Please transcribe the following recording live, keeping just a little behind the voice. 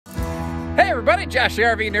Hey everybody, Josh the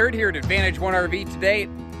RV Nerd here at Advantage One RV today.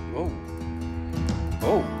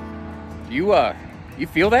 You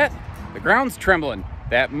feel that? The ground's trembling.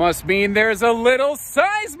 That must mean there's a little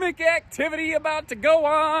seismic activity about to go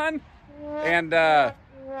on. And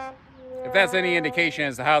if that's any indication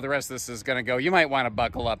as to how the rest of this is gonna go, you might want to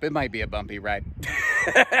buckle up. It might be a bumpy ride.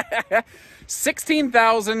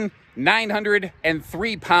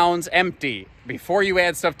 16,903 pounds empty before you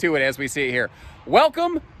add stuff to it, as we see it here.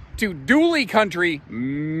 Welcome to dually country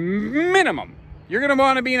minimum. You're going to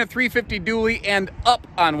want to be in a 350 dually and up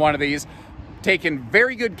on one of these, taking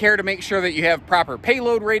very good care to make sure that you have proper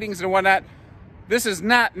payload ratings and whatnot. This is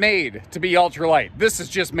not made to be ultralight. This is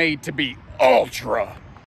just made to be ultra.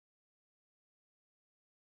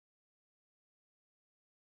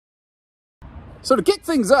 So to kick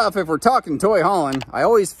things off, if we're talking toy hauling, I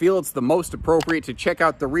always feel it's the most appropriate to check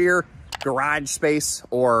out the rear garage space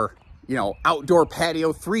or, you know, outdoor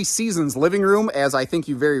patio, 3 seasons living room, as I think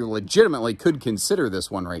you very legitimately could consider this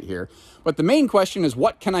one right here. But the main question is,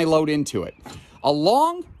 what can I load into it?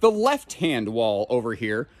 Along the left-hand wall over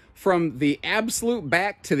here, from the absolute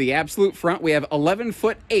back to the absolute front, we have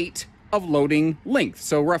 11'8" of loading length.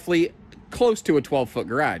 So roughly close to a 12-foot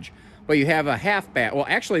garage. But you have a half bath. Well,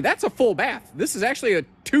 actually, that's a full bath. This is actually a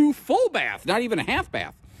 2 full bath, not even a half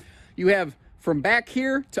bath. You have from back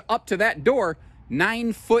here to up to that door,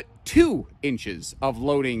 9'2" of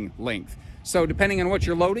loading length. So depending on what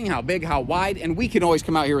you're loading, how big, how wide, and we can always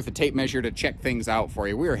come out here with a tape measure to check things out for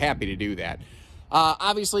you. We are happy to do that.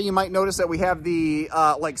 Obviously, you might notice that we have the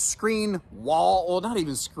like screen wall, well, not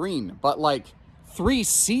even screen, but like 3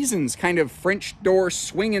 seasons kind of French door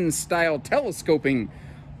swinging style telescoping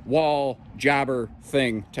wall jobber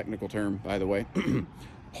thing. Technical term, by the way.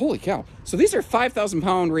 Holy cow. So these are 5,000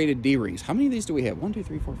 pound rated D-rings. How many of these do we have? 1, 2,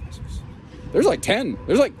 3, 4, 5, 6. There's like 10.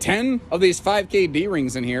 There's like 10 of these 5K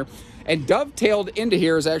D-rings in here. And dovetailed into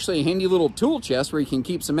here is actually a handy little tool chest where you can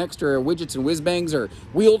keep some extra widgets and whiz bangs or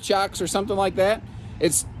wheel chocks or something like that.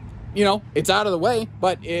 It's, you know, it's out of the way,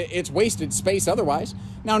 but it's wasted space otherwise.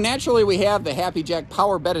 Now, naturally, we have the Happy Jack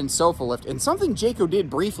power bed and sofa lift, and something Jayco did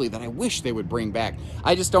briefly that I wish they would bring back.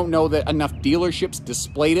 I just don't know that enough dealerships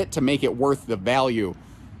displayed it to make it worth the value.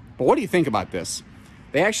 But what do you think about this?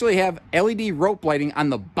 They actually have LED rope lighting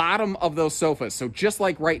on the bottom of those sofas. So just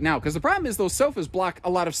like right now, because the problem is those sofas block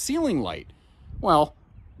a lot of ceiling light. Well,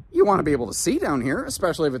 you want to be able to see down here,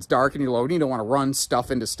 especially if it's dark and you're loading. You don't want to run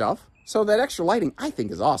stuff into stuff. So that extra lighting, I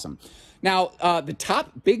think, is awesome. Now, the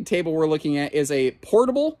top big table we're looking at is a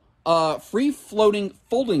portable, free-floating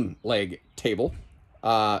folding leg table.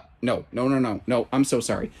 No, I'm so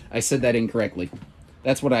sorry. I said that incorrectly.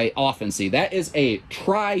 That's what I often see. That is a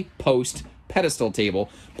tri-post pedestal table.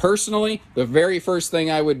 Personally, the very first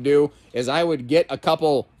thing I would do is I would get a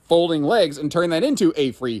couple folding legs and turn that into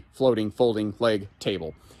a free floating folding leg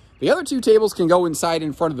table. The other 2 tables can go inside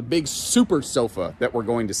in front of the big super sofa that we're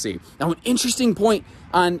going to see. Now, an interesting point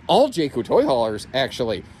on all Jayco toy haulers,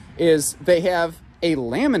 actually, is they have a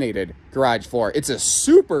laminated garage floor. It's a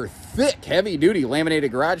super thick, heavy-duty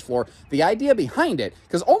laminated garage floor. The idea behind it,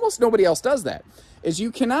 because almost nobody else does that, is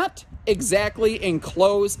you cannot exactly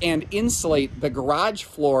enclose and insulate the garage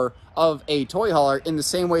floor of a toy hauler in the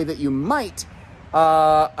same way that you might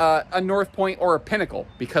a North Point or a Pinnacle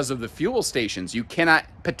because of the fuel stations. You cannot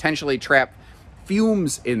potentially trap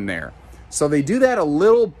fumes in there. So they do that a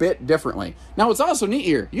little bit differently. Now, what's also neat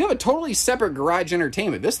here, you have a totally separate garage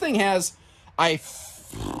entertainment. This thing has, I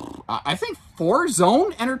think,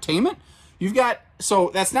 4-zone entertainment. You've got,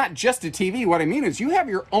 so that's not just a TV. What I mean is you have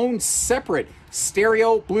your own separate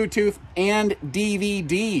stereo, Bluetooth, and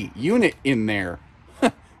DVD unit in there,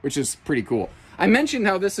 which is pretty cool. I mentioned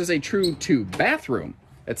how this is a true 2 bathroom.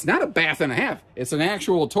 It's not a bath and a half. It's an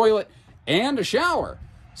actual toilet and a shower.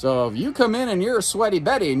 So if you come in and you're a sweaty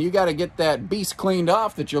Betty and you got to get that beast cleaned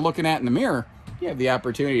off that you're looking at in the mirror, you have the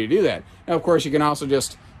opportunity to do that. Now, of course, you can also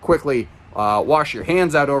just quickly wash your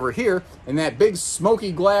hands out over here. And that big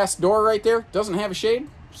smoky glass door right there doesn't have a shade.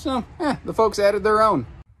 So, the folks added their own.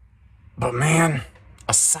 But man,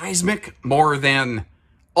 a Seismic more than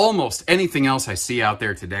almost anything else I see out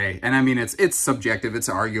there today. And I mean, it's subjective, it's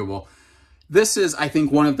arguable. This is, I think,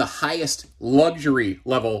 one of the highest luxury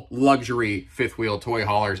fifth wheel toy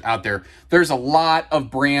haulers out there. There's a lot of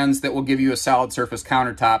brands that will give you a solid surface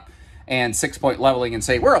countertop and 6-point leveling and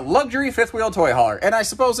say, we're a luxury fifth wheel toy hauler. And I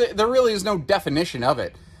suppose there really is no definition of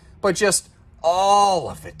it, but just all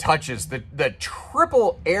of the touches, the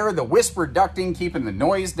triple air, the whisper ducting, keeping the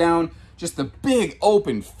noise down, just the big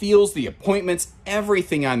open feels, the appointments,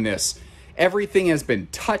 everything on this. Everything has been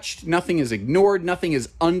touched. Nothing is ignored. Nothing is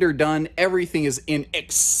underdone. Everything is in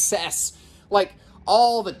excess. Like,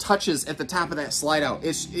 all the touches at the top of that slide out.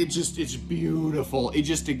 It's beautiful. It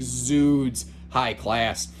just exudes high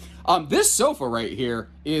class. This sofa right here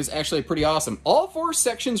is actually pretty awesome. All 4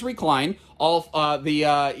 sections recline.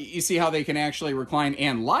 You see how they can actually recline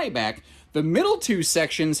and lie back. The middle 2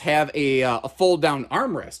 sections have a fold-down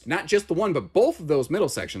armrest. Not just the one, but both of those middle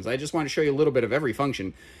sections. I just want to show you a little bit of every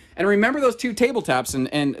function. And remember those 2 tabletops,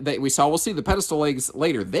 and that we'll see the pedestal legs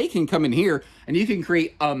later. They can come in here, and you can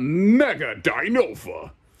create a mega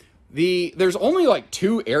Dinova. There's only like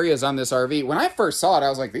 2 areas on this RV. When I first saw it, I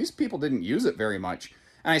was like, these people didn't use it very much.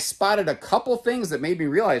 And I spotted a couple things that made me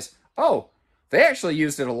realize, oh, they actually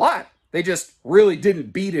used it a lot. They just really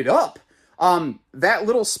didn't beat it up. That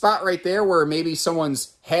little spot right there where maybe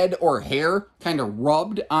someone's head or hair kind of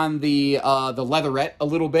rubbed on the leatherette a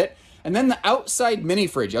little bit. And then the outside mini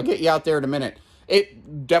fridge. I'll get you out there in a minute.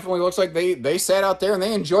 It definitely looks like they sat out there and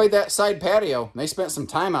they enjoyed that side patio. They spent some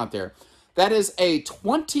time out there. That is a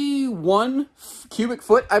 21 cubic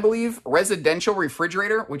foot, I believe, residential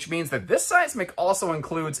refrigerator, which means that this Seismic also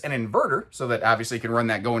includes an inverter, so that obviously you can run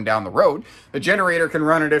that going down the road. The generator can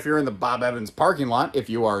run it if you're in the Bob Evans parking lot, if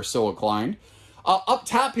you are so inclined. Up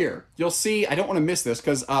top here, you'll see, I don't want to miss this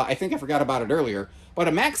because I think I forgot about it earlier, but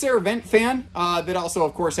a max air vent fan that also,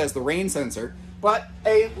 of course, has the rain sensor, but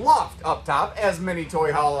a loft up top, as many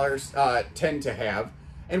toy haulers tend to have.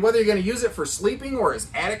 And whether you're going to use it for sleeping or as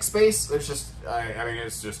attic space, there's just, I mean,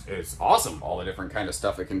 it's awesome, all the different kind of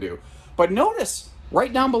stuff it can do. But notice,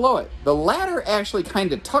 right down below it, the ladder actually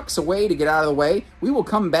kind of tucks away to get out of the way. We will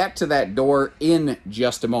come back to that door in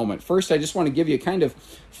just a moment. First, I just want to give you kind of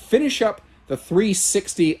finish up the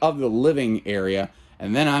 360 of the living area,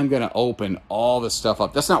 and then I'm going to open all the stuff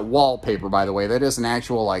up. That's not wallpaper, by the way. That is an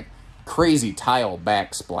actual, like, crazy tile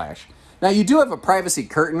backsplash. Now, you do have a privacy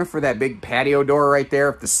curtain for that big patio door right there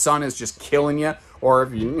if the sun is just killing you, or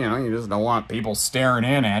if you just don't want people staring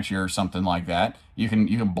in at you or something like that. You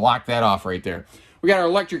can block that off right there. We got our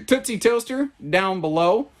electric Tootsie Toaster down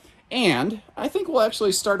below, and I think we'll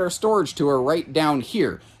actually start our storage tour right down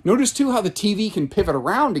here. Notice, too, how the TV can pivot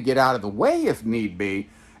around to get out of the way if need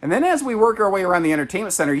be. And then as we work our way around the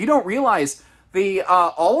entertainment center, you don't realize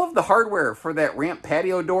all of the hardware for that ramp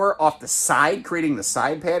patio door off the side, creating the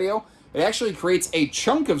side patio, it actually creates a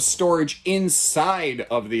chunk of storage inside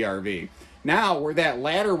of the RV. Now, where that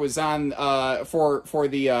ladder was on for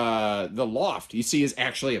the loft, you see is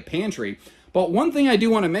actually a pantry. But one thing I do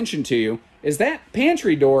want to mention to you is that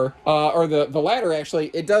pantry door, or the ladder actually,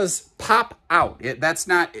 it does pop out. That's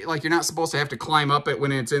not, like, you're not supposed to have to climb up it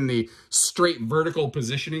when it's in the straight vertical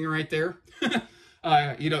positioning right there.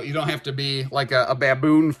 You don't have to be like a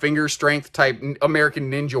baboon finger strength type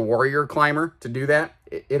American Ninja Warrior climber to do that.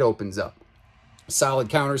 It opens up. Solid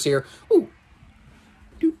counters here. Ooh.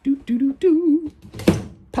 Do, do, do, do, do.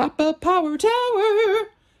 Pop-up power tower.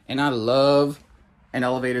 And I love an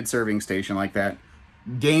elevated serving station like that.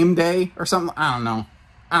 Game day or something. I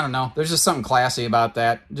don't know. There's just something classy about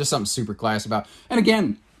that. Just something super classy about. And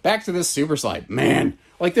again, back to this super slide. Man,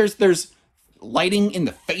 like there's lighting in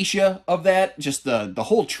the fascia of that. Just the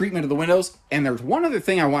whole treatment of the windows. And there's one other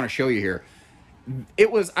thing I want to show you here.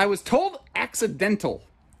 I was told accidental,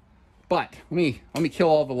 but let me kill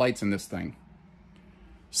all the lights in this thing.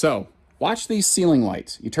 So watch these ceiling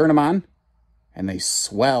lights. You turn them on and they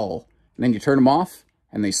swell, and then you turn them off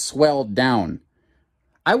and they swell down.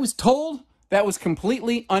 I was told that was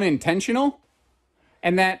completely unintentional,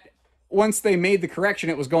 and that once they made the correction,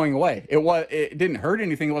 it was going away. It didn't hurt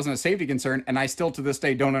anything. It wasn't a safety concern, and I still to this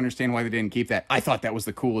day don't understand why they didn't keep that. I thought that was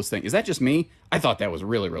the coolest thing. Is that just me? I thought that was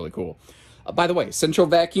really, really cool. By the way, central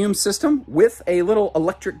vacuum system with a little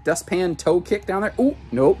electric dustpan toe kick down there. Ooh,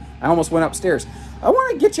 nope. I almost went upstairs. I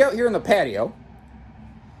want to get you out here in the patio,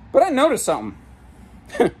 but I noticed something.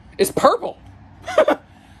 It's purple.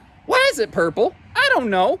 Why is it purple? I don't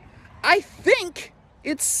know. I think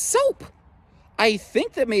it's soap. I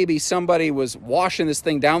think that maybe somebody was washing this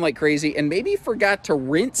thing down like crazy and maybe forgot to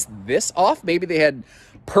rinse this off. Maybe they had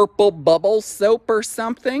purple bubble soap or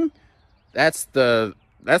something. That's the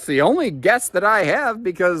only guess that I have,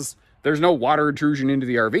 because there's no water intrusion into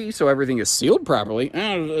the RV, so everything is sealed properly.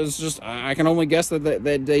 It's just, I can only guess that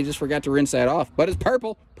they just forgot to rinse that off. But it's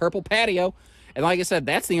purple patio. And like I said,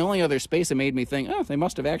 that's the only other space that made me think, oh, they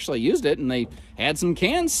must have actually used it, and they had some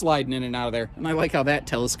cans sliding in and out of there. And I like how that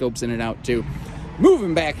telescopes in and out, too.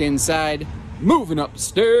 Moving back inside, moving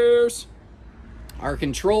upstairs. Our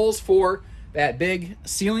controls for that big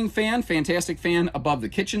ceiling fan, fantastic fan above the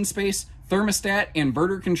kitchen space, thermostat,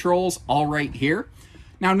 inverter controls, all right here.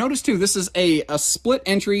 Now, notice, too, this is a split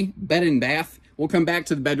entry bed and bath. We'll come back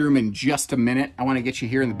to the bedroom in just a minute. I want to get you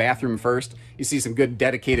here in the bathroom first. You see some good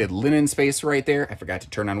dedicated linen space right there. I forgot to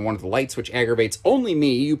turn on one of the lights, which aggravates only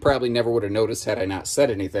me. You probably never would have noticed had I not said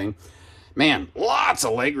anything. Man, lots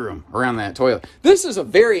of legroom around that toilet. This is a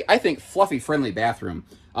very, I think, fluffy, friendly bathroom.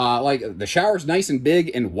 Like, the shower's nice and big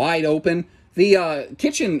and wide open. The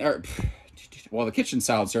kitchen, well, the kitchen's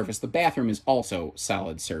solid surface. The bathroom is also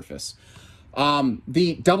solid surface.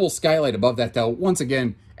 The double skylight above that, though, once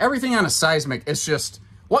again, everything on a Seismic is just,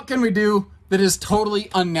 what can we do that is totally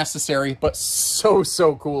unnecessary, but so,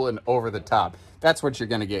 so cool and over the top? That's what you're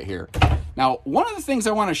going to get here. Now, one of the things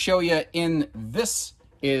I want to show you in this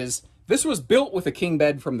is, this was built with a king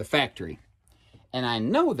bed from the factory. And I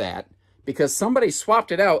know that because somebody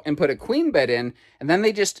swapped it out and put a queen bed in, and then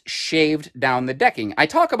they just shaved down the decking. I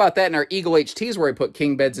talk about that in our Eagle HTs where I put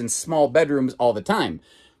king beds in small bedrooms all the time.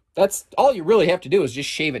 That's all you really have to do is just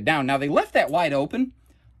shave it down. Now, they left that wide open.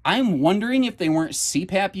 I'm wondering if they weren't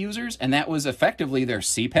CPAP users, and that was effectively their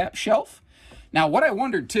CPAP shelf. Now, what I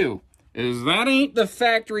wondered, too, is that ain't the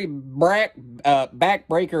factory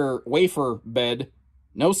backbreaker wafer bed.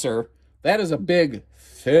 No, sir. That is a big,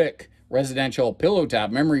 thick residential pillow top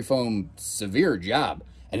memory foam severe job,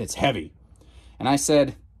 and it's heavy. And I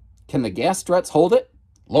said, can the gas struts hold it?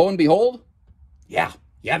 Lo and behold, yeah,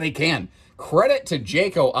 they can. Credit to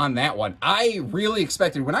Jayco on that one. I really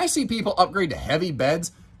expected, when I see people upgrade to heavy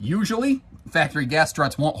beds, usually factory gas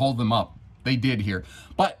struts won't hold them up. They did here.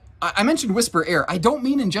 But I mentioned whisper air. I don't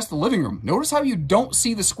mean in just the living room. Notice how you don't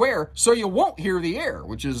see the square, so you won't hear the air,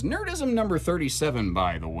 which is nerdism number 37,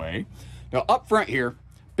 by the way. Now, up front here,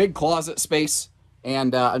 big closet space,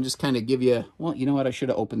 and I'll just kind of give you, well, you know what? I should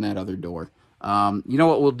have opened that other door. You know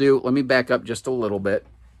what we'll do? Let me back up just a little bit.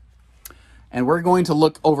 And we're going to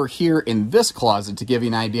look over here in this closet to give you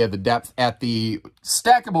an idea of the depth at the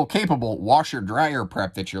stackable, capable washer-dryer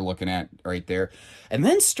prep that you're looking at right there. And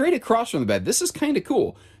then straight across from the bed, this is kind of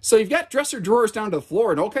cool. So you've got dresser drawers down to the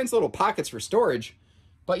floor and all kinds of little pockets for storage,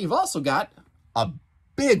 but you've also got a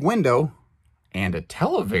big window and a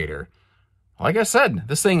televator. Like I said,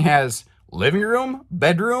 this thing has living room,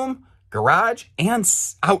 bedroom, garage, and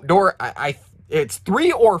outdoor. It's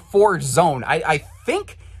 3 or 4 zone. I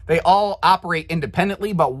think they all operate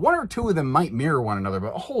independently, but 1 or 2 of them might mirror one another.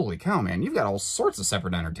 But holy cow, man, you've got all sorts of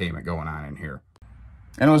separate entertainment going on in here.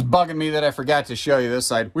 And it was bugging me that I forgot to show you this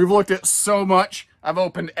side. We've looked at so much. I've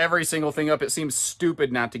opened every single thing up. It seems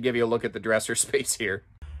stupid not to give you a look at the dresser space here.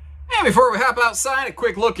 And before we hop outside, a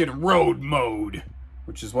quick look at road mode,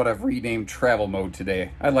 which is what I've renamed travel mode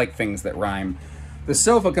today. I like things that rhyme. The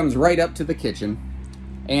sofa comes right up to the kitchen.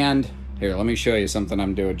 And here, let me show you something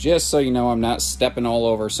I'm doing, just so you know I'm not stepping all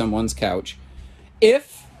over someone's couch.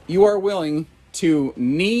 If you are willing to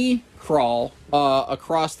knee crawl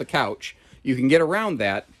across the couch, you can get around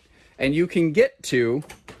that, and you can get to,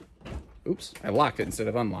 oops, I locked it instead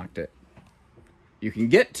of unlocked it. You can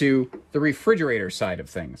get to the refrigerator side of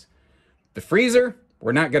things. The freezer,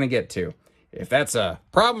 we're not going to get to. If that's a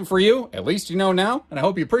problem for you, at least you know now, and I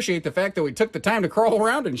hope you appreciate the fact that we took the time to crawl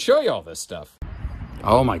around and show you all this stuff.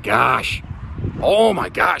 Oh my gosh. Oh my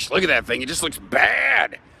gosh, look at that thing. It just looks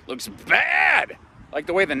bad. Looks bad. Like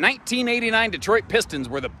the way the 1989 Detroit Pistons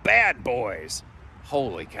were the bad boys.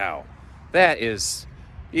 Holy cow. That is...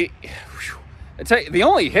 I tell you, the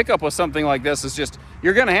only hiccup with something like this is just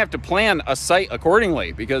you're going to have to plan a site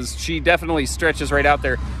accordingly, because she definitely stretches right out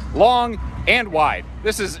there, long and wide.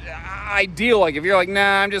 This is ideal. Like if you're like,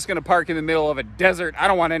 nah, I'm just going to park in the middle of a desert. I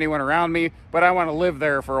don't want anyone around me, but I want to live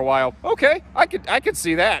there for a while. Okay, I could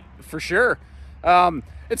see that for sure.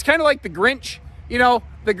 It's kind of like the Grinch. You know,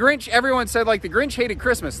 the Grinch, everyone said like the Grinch hated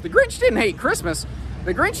Christmas. The Grinch didn't hate Christmas.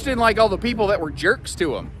 The Grinch didn't like all the people that were jerks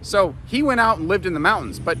to him. So he went out and lived in the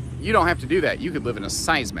mountains, but you don't have to do that. You could live in a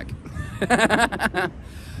Seismic.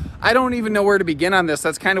 I don't even know where to begin on this.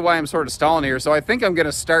 That's kind of why I'm sort of stalling here. So I think I'm going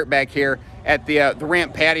to start back here at the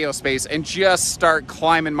ramp patio space and just start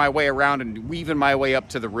climbing my way around and weaving my way up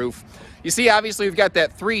to the roof. You see, obviously, we've got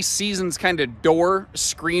that 3 seasons kind of door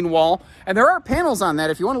screen wall, and there are panels on that.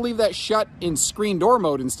 If you want to leave that shut in screen door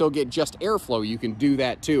mode and still get just airflow, you can do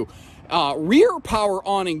that too. Rear power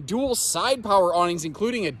awning, dual side power awnings,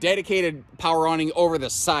 including a dedicated power awning over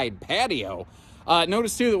the side patio.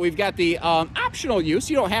 Notice too that we've got the optional use.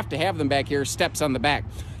 You don't have to have them back here, steps on the back.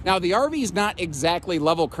 Now the RV is not exactly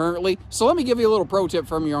level currently, so let me give you a little pro tip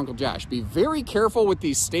from your Uncle Josh. Be very careful with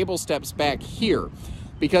these stable steps back here,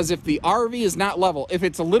 because if the RV is not level, if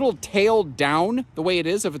it's a little tail down the way it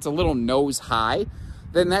is, if it's a little nose high,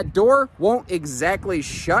 then that door won't exactly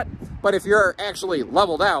shut. But if you're actually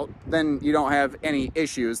leveled out, then you don't have any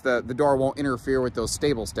issues. The door won't interfere with those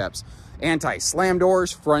stable steps. Anti-slam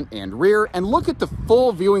doors, front and rear. And look at the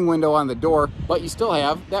full viewing window on the door, but you still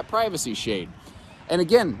have that privacy shade. And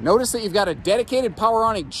again, notice that you've got a dedicated power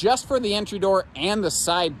awning just for the entry door and the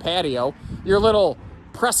side patio. Your little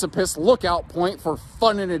precipice lookout point for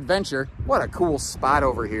fun and adventure. What a cool spot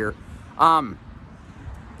over here. I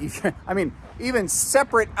mean, even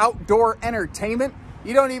separate outdoor entertainment.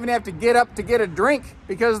 You don't even have to get up to get a drink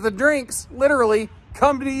because the drinks literally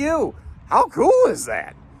come to you. How cool is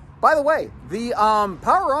that? By the way, the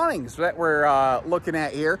power awnings that we're looking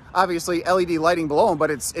at here, obviously LED lighting below them, but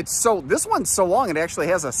this one's so long it actually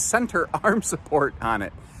has a center arm support on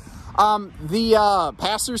it. The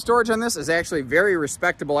pass-through storage on this is actually very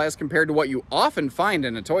respectable as compared to what you often find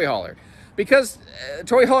in a toy hauler. Because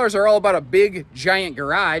toy haulers are all about a big, giant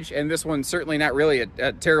garage, and this one's certainly not really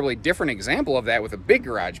a terribly different example of that with a big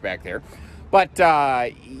garage back there. But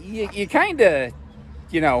you kind of,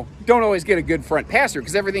 you know, don't always get a good front pass-through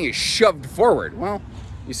because everything is shoved forward. Well,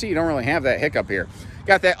 you see, you don't really have that hiccup here.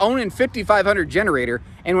 Got that Onan 5500 generator,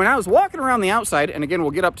 and when I was walking around the outside, and again,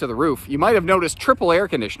 we'll get up to the roof, you might have noticed triple air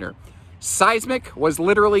conditioner. Seismic was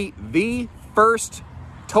literally the first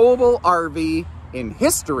towable RV in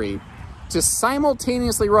history to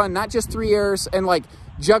simultaneously run not just 3 airs and like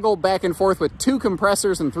juggle back and forth with 2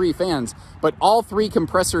 compressors and 3 fans, but all 3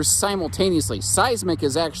 compressors simultaneously. Seismic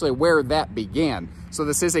is actually where that began. So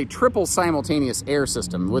this is a triple simultaneous air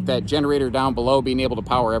system with that generator down below being able to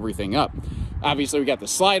power everything up. Obviously, we got the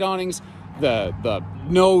slide awnings, the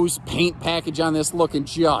nose paint package on this looking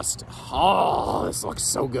just, oh, this looks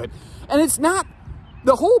so good. And it's not,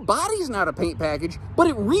 the whole body's not a paint package, but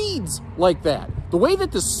it reads like that. The way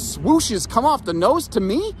that the swooshes come off the nose, to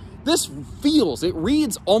me, it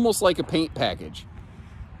reads almost like a paint package.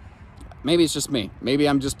 Maybe it's just me. Maybe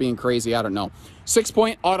I'm just being crazy. I don't know.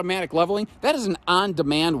 6-point automatic leveling. That is an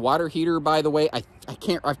on-demand water heater, by the way.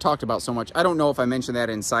 I've talked about so much. I don't know if I mentioned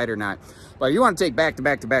that inside or not. But if you want to take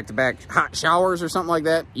back-to-back hot showers or something like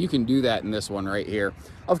that, you can do that in this one right here.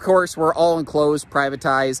 Of course, we're all enclosed,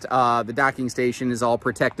 privatized. The docking station is all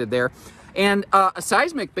protected there. And a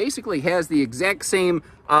Seismic basically has the exact same,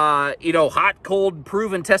 hot, cold,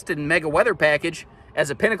 proven, tested mega weather package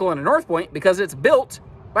as a Pinnacle and a North Point because it's built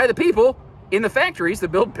by the people in the factories that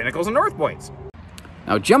build Pinnacles and North Points.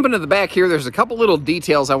 Now, jumping to the back here, there's a couple little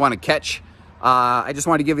details I want to catch. I just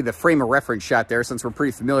wanted to give you the frame of reference shot there since we're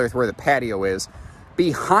pretty familiar with where the patio is.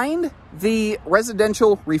 Behind the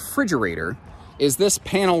residential refrigerator is this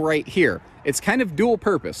panel right here. It's kind of dual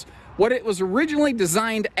purpose. What it was originally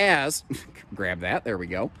designed as, grab that, there we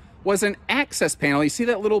go, was an access panel. You see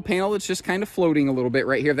that little panel that's just kind of floating a little bit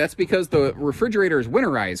right here? That's because the refrigerator is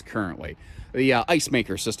winterized currently, the ice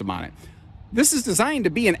maker system on it. This is designed to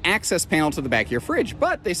be an access panel to the back of your fridge,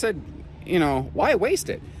 but they said, why waste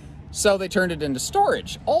it? So they turned it into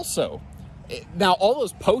storage also. Now, all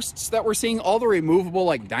those posts that we're seeing, all the removable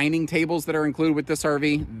like dining tables that are included with this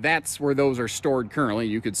RV, that's where those are stored currently.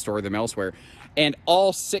 You could store them elsewhere. And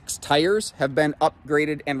all 6 tires have been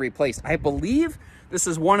upgraded and replaced. I believe this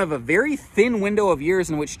is one of a very thin window of years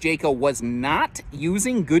in which Jayco was not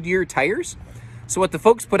using Goodyear tires. So what the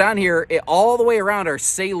folks put on here, all the way around, are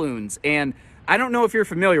Saloons. And I don't know if you're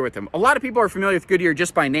familiar with them. A lot of people are familiar with Goodyear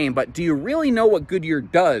just by name, but do you really know what Goodyear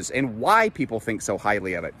does and why people think so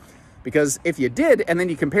highly of it? Because if you did, and then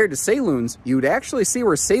you compared to Saloons, you'd actually see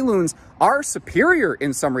where Saloons are superior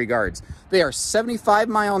in some regards. They are 75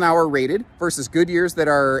 mile an hour rated versus Goodyears that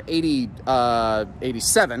are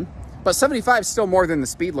 87, but 75 is still more than the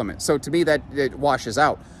speed limit. So to me, that it washes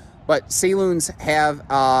out. But Saloons have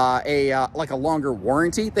like a longer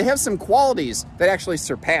warranty. They have some qualities that actually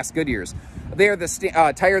surpass Goodyears. They are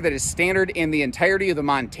the tire that is standard in the entirety of the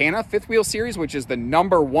Montana fifth wheel series, which is the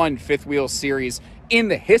 #1 fifth wheel series in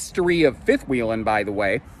the history of fifth wheeling, by the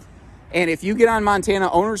way. And if you get on Montana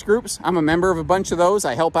owners groups, I'm a member of a bunch of those.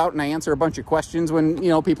 I help out and I answer a bunch of questions when,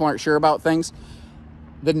 people aren't sure about things.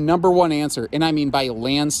 The #1 answer, and I mean by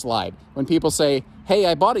landslide, when people say, hey,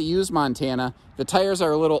 I bought a used Montana, the tires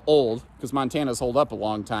are a little old, because Montana's hold up a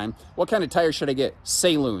long time. What kind of tires should I get?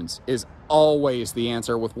 Saloons is always the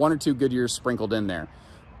answer, with 1 or 2 Goodyears sprinkled in there.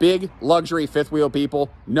 Big luxury fifth wheel people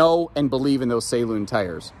know and believe in those Saloon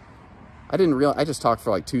tires. I didn't realize, I just talked for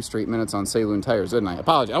like 2 straight minutes on Saloon tires, didn't I?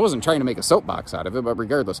 Apologize. I wasn't trying to make a soapbox out of it, but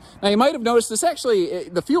regardless. Now, you might have noticed this actually,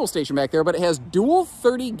 the fuel station back there, but it has dual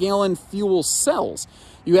 30-gallon fuel cells.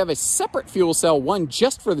 You have a separate fuel cell, one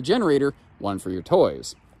just for the generator, one for your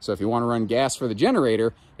toys. So if you want to run gas for the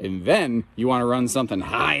generator, and then you want to run something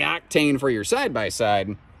high octane for your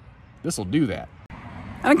side-by-side, this will do that.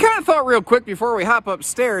 And I kind of thought real quick before we hop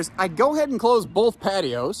upstairs, I'd go ahead and close both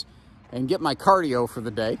patios and get my cardio for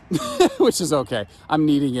the day, which is okay. I'm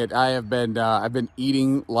needing it. I've been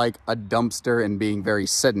eating like a dumpster and being very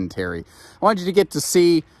sedentary. I wanted you to get to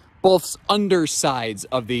see both undersides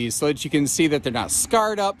of these so that you can see that they're not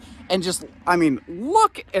scarred up. And just, I mean,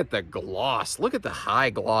 look at the gloss. Look at the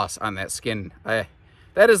high gloss on that skin.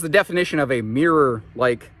 That is the definition of a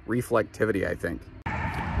mirror-like reflectivity, I think.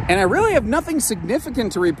 And I really have nothing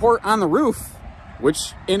significant to report on the roof,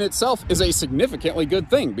 which in itself is a significantly good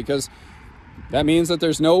thing because that means that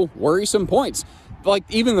there's no worrisome points. Like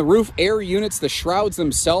even the roof air units, the shrouds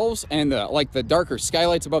themselves, and like the darker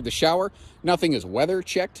skylights above the shower, nothing is weather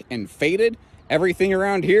checked and faded. Everything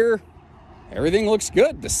around here, everything looks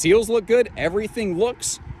good. The seals look good. Everything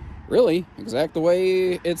looks really exact the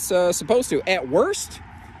way it's supposed to. At worst,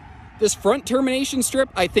 this front termination strip,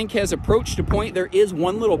 I think, has approached a point. There is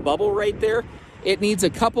one little bubble right there. It needs a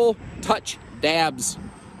couple touch dabs,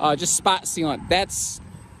 just spot sealant. That's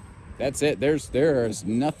it. There's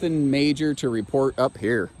nothing major to report up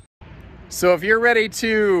here. So if you're ready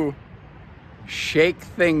to shake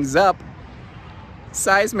things up,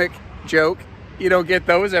 Seismic joke, you don't get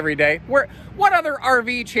those every day. What other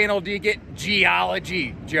RV channel do you get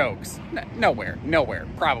geology jokes? Nowhere,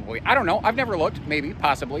 probably. I don't know. I've never looked. Maybe,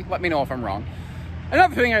 possibly. Let me know if I'm wrong.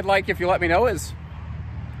 Another thing I'd like if you let me know is,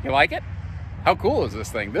 you like it? How cool is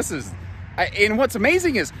this thing? And what's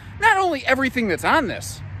amazing is not only everything that's on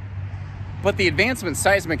this, but the advancements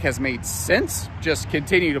Seismic has made since just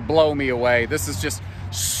continue to blow me away. This is just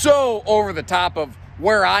so over the top of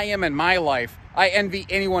where I am in my life. I envy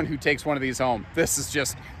anyone who takes one of these home. This is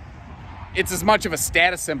just, it's as much of a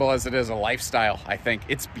status symbol as it is a lifestyle, I think.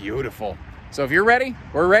 It's beautiful. So if you're ready,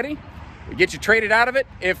 we're ready. We get you traded out of it.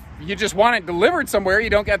 If you just want it delivered somewhere, you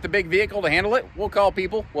don't got the big vehicle to handle it, we'll call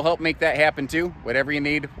people. We'll help make that happen too. Whatever you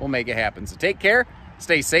need, we'll make it happen. So take care,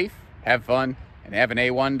 stay safe, have fun, and have an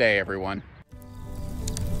A1 day, everyone.